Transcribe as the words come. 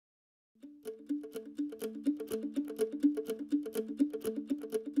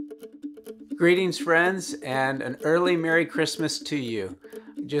Greetings, friends, and an early Merry Christmas to you.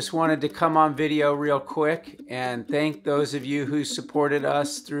 Just wanted to come on video real quick and thank those of you who supported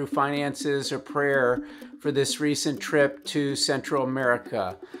us through finances or prayer for this recent trip to Central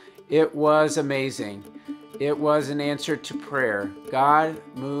America. It was amazing. It was an answer to prayer. God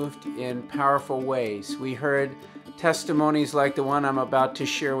moved in powerful ways. We heard testimonies like the one I'm about to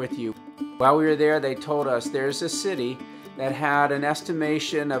share with you. While we were there, they told us there's a city that had an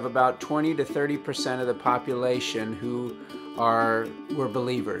estimation of about 20 to 30% of the population who were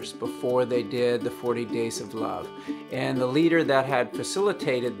believers before they did the 40 days of love. And the leader that had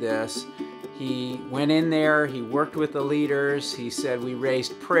facilitated this, he went in there, he worked with the leaders, he said we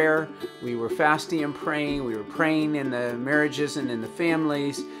raised prayer, we were fasting and praying, we were praying in the marriages and in the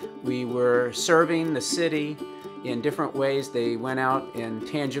families, we were serving the city in different ways. They went out and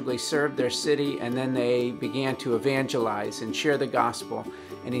tangibly served their city, and then they began to evangelize and share the gospel.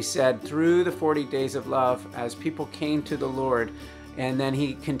 And he said through the 40 days of love, as people came to the Lord, and then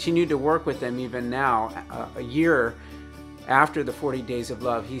he continued to work with them even now, a year after the 40 days of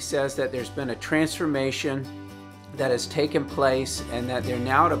love, he says that there's been a transformation that has taken place, and that they're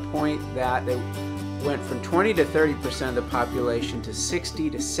now at a point that they went from 20 to 30% of the population to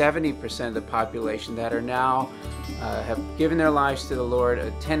 60 to 70% of the population that are now have given their lives to the Lord,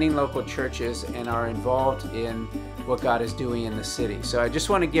 attending local churches, and are involved in what God is doing in the city. So I just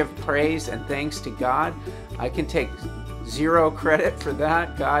want to give praise and thanks to God. I can take zero credit for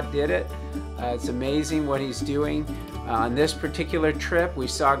that. God did it. It's amazing what He's doing. On this particular trip, we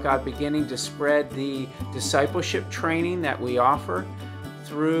saw God beginning to spread the discipleship training that we offer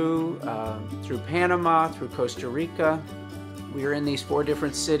through Panama, through Costa Rica. We were in these 4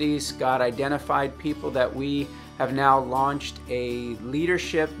 different cities. God identified people that we have now launched a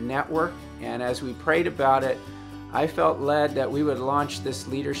leadership network. And as we prayed about it, I felt led that we would launch this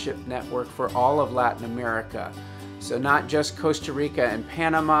leadership network for all of Latin America. So not just Costa Rica and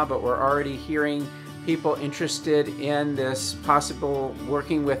Panama, but we're already hearing people interested in this possible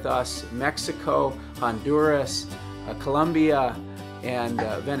working with us: Mexico, Honduras, Colombia, and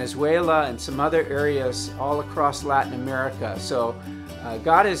Venezuela, and some other areas all across Latin America. So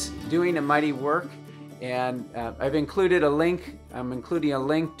God is doing a mighty work, and I've included a link. I'm including a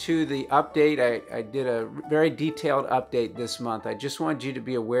link to the update. I did a very detailed update this month. I just wanted you to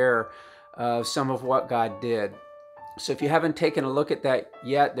be aware of some of what God did. So if you haven't taken a look at that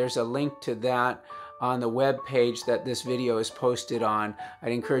yet, there's a link to that on the web page that this video is posted on.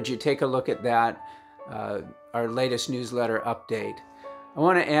 I'd encourage you to take a look at that, our latest newsletter update. I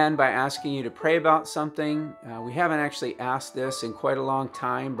want to end by asking you to pray about something. We haven't actually asked this in quite a long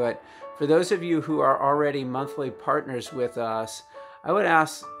time, but for those of you who are already monthly partners with us, I would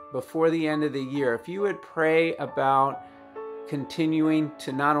ask before the end of the year, if you would pray about continuing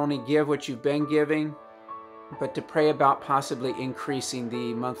to not only give what you've been giving, but to pray about possibly increasing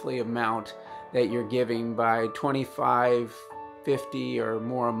the monthly amount that you're giving by $25, $50, or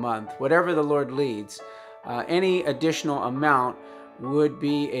more a month, whatever the Lord leads. Any additional amount would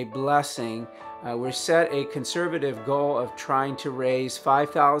be a blessing. We're set a conservative goal of trying to raise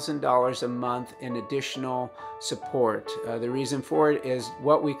 $5,000 a month in additional support. The reason for it is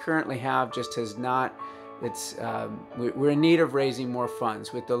what we currently have just has not, we're in need of raising more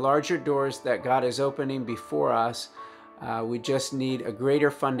funds. With the larger doors that God is opening before us, we just need a greater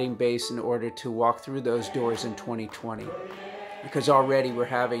funding base in order to walk through those doors in 2020. Because already we're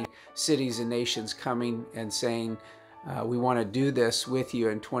having cities and nations coming and saying, we want to do this with you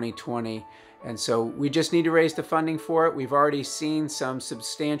in 2020. And so we just need to raise the funding for it. We've already seen some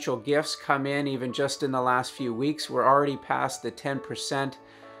substantial gifts come in, even just in the last few weeks. We're already past the 10%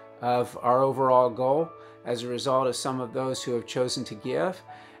 of our overall goal as a result of some of those who have chosen to give.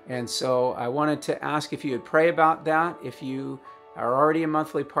 And so I wanted to ask if you would pray about that. If you are already a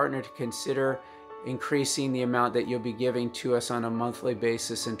monthly partner, to consider increasing the amount that you'll be giving to us on a monthly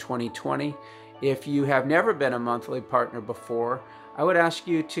basis in 2020. If you have never been a monthly partner before, I would ask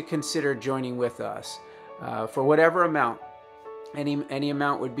you to consider joining with us for whatever amount. Any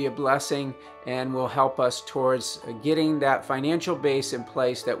amount would be a blessing and will help us towards getting that financial base in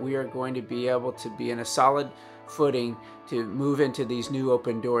place that we are going to be able to be in a solid footing to move into these new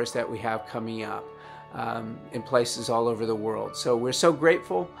open doors that we have coming up in places all over the world. So we're so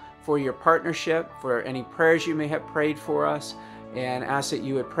grateful for your partnership, for any prayers you may have prayed for us, and ask that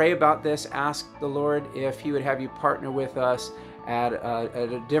you would pray about this. Ask the Lord if He would have you partner with us at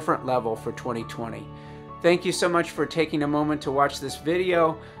a different level for 2020. Thank you so much for taking a moment to watch this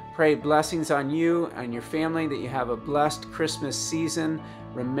video. Pray blessings on you and your family, that you have a blessed Christmas season,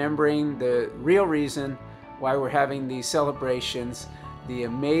 remembering the real reason why we're having these celebrations, the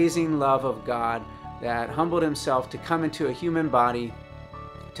amazing love of God that humbled himself to come into a human body,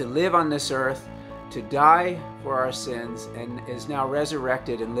 to live on this earth, to die for our sins, and is now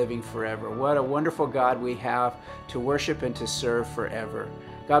resurrected and living forever. What a wonderful God we have to worship and to serve forever.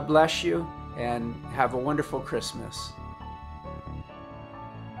 God bless you, and have a wonderful Christmas.